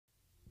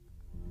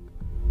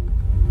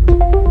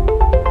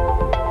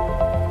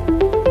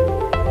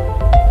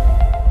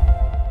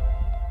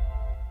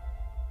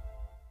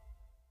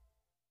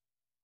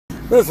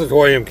This is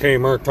William K.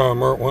 Mert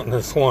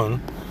Witness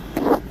 1,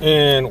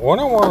 and what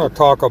I want to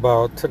talk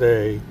about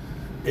today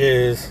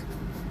is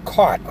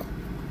caught.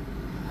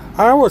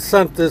 I was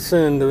sent this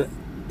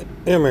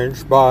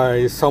image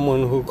by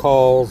someone who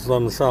calls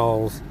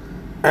themselves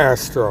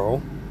Astro,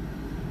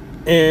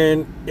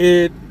 and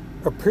it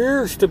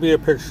appears to be a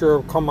picture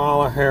of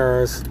Kamala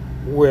Harris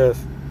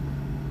with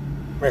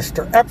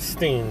Mr.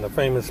 Epstein, the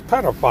famous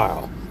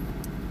pedophile.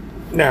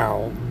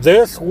 Now,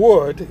 this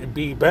would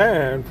be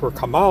bad for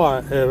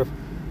Kamala if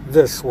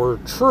this were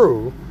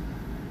true,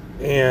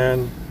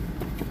 and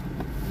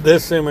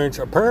this image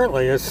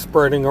apparently is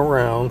spreading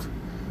around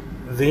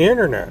the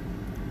internet,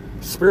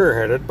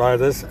 spearheaded by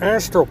this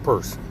Astro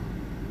person.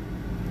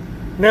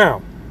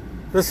 Now,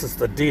 this is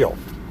the deal.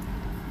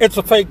 It's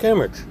a fake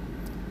image.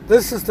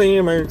 This is the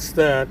image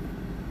that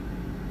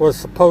was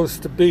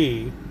supposed to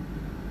be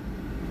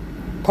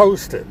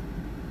posted,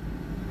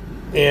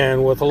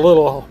 and with a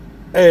little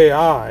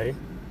AI,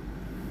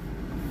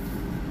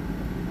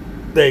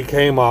 they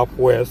came up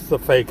with the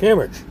fake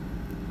image.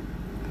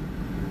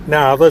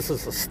 Now, this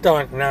is a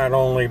stunt not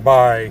only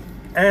by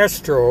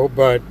Astro,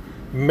 but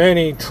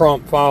many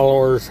Trump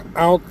followers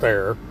out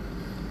there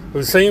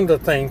who seem to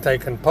think they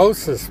can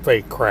post this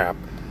fake crap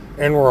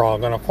and we're all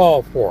going to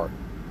fall for it.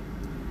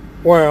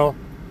 Well,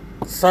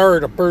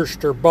 sorry to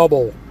burst your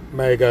bubble,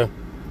 Maga,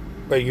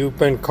 but you've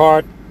been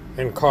caught,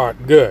 and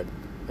caught good.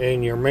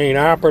 And your main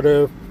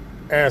operative,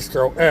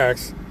 Astro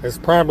X, is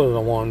probably the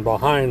one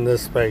behind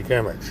this fake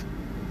image.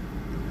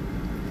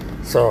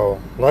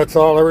 So let's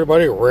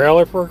everybody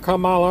rally for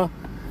Kamala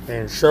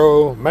and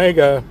show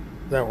Maga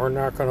that we're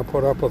not going to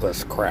put up with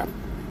this crap.